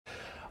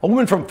A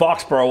woman from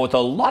Foxborough with a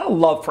lot of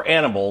love for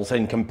animals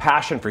and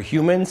compassion for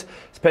humans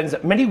spends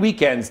many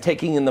weekends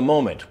taking in the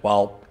moment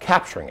while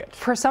capturing it.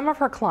 For some of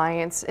her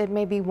clients, it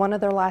may be one of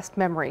their last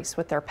memories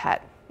with their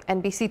pet.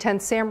 NBC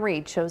 10's Sam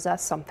Reed shows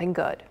us something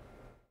good.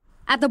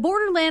 At the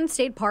Borderland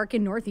State Park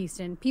in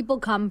Northeastern, people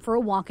come for a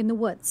walk in the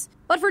woods.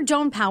 But for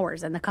Joan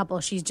Powers and the couple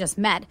she's just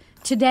met,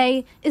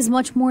 today is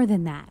much more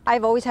than that.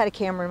 I've always had a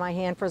camera in my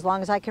hand for as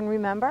long as I can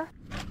remember.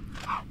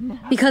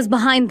 Because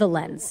behind the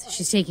lens,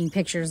 she's taking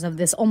pictures of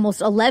this almost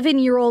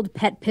 11-year-old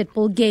pet pit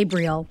bull,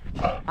 Gabriel.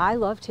 I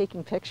love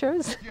taking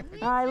pictures.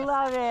 I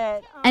love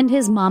it. And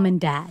his mom and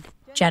dad,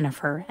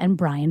 Jennifer and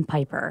Brian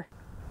Piper.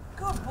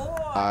 Good boy.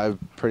 I've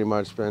pretty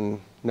much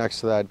been next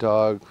to that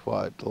dog,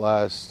 the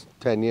last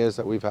 10 years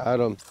that we've had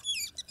him.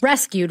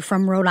 Rescued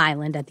from Rhode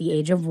Island at the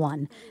age of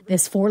 1,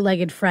 this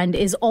four-legged friend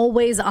is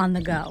always on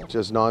the go.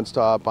 Just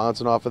nonstop,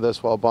 bouncing off of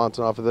this wall,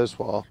 bouncing off of this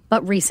wall.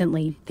 But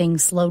recently,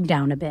 things slowed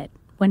down a bit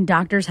when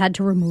doctors had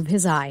to remove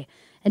his eye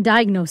and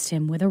diagnosed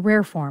him with a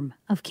rare form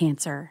of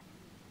cancer.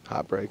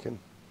 Heartbreaking.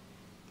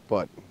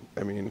 But,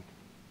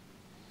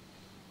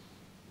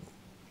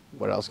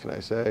 what else can I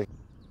say?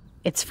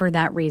 It's for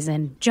that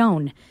reason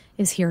Joan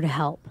is here to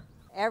help.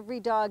 Every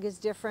dog is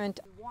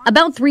different.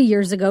 About 3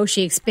 years ago,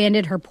 she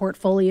expanded her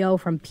portfolio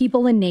from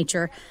people and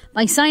nature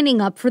by signing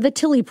up for the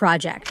Tilly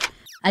Project,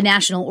 a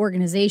national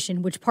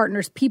organization which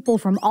partners people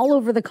from all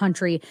over the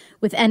country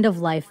with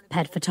end-of-life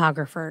pet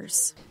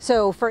photographers.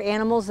 So for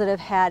animals that have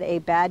had a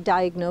bad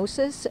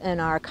diagnosis and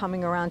are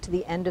coming around to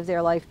the end of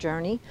their life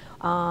journey,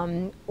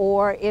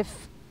 or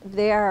if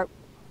they're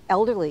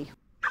elderly.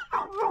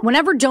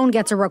 Whenever Joan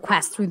gets a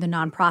request through the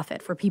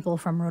nonprofit for people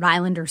from Rhode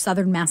Island or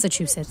southern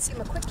Massachusetts, Give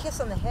him a quick kiss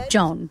on the head.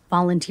 Joan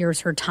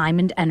volunteers her time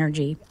and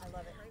energy,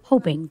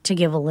 hoping to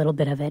give a little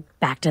bit of it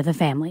back to the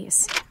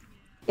families.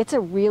 It's a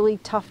really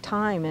tough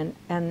time,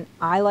 and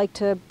I like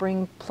to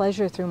bring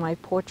pleasure through my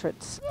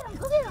portraits.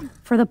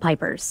 For the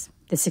Pipers,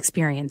 this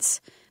experience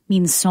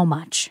means so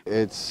much.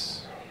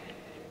 It's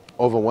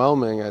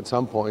overwhelming at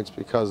some points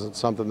because it's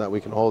something that we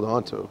can hold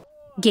on to.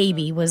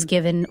 Gaby was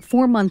given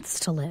 4 months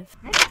to live.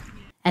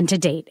 And to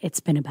date, it's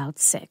been about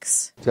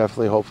 6.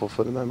 Definitely hopeful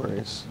for the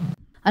memories.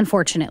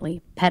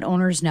 Unfortunately, pet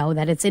owners know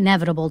that it's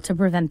inevitable to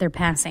prevent their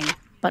passing.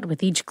 But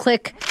with each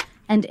click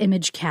and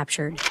image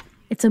captured,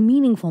 it's a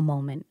meaningful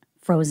moment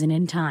frozen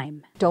in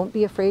time. Don't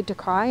be afraid to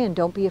cry and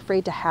don't be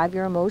afraid to have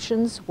your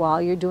emotions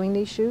while you're doing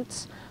these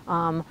shoots.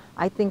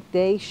 I think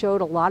they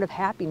showed a lot of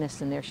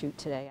happiness in their shoot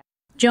today.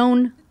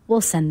 Joan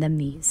will send them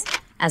these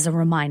as a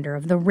reminder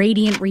of the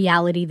radiant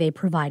reality they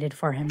provided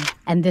for him.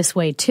 And this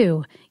way,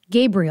 too,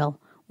 Gabriel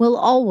will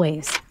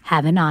always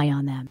have an eye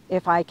on them.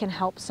 If I can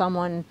help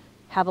someone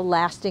have a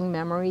lasting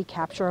memory,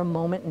 capture a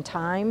moment in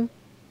time,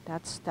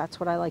 that's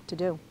what I like to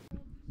do.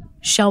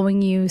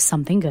 Showing you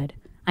something good.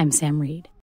 I'm Sam Reed.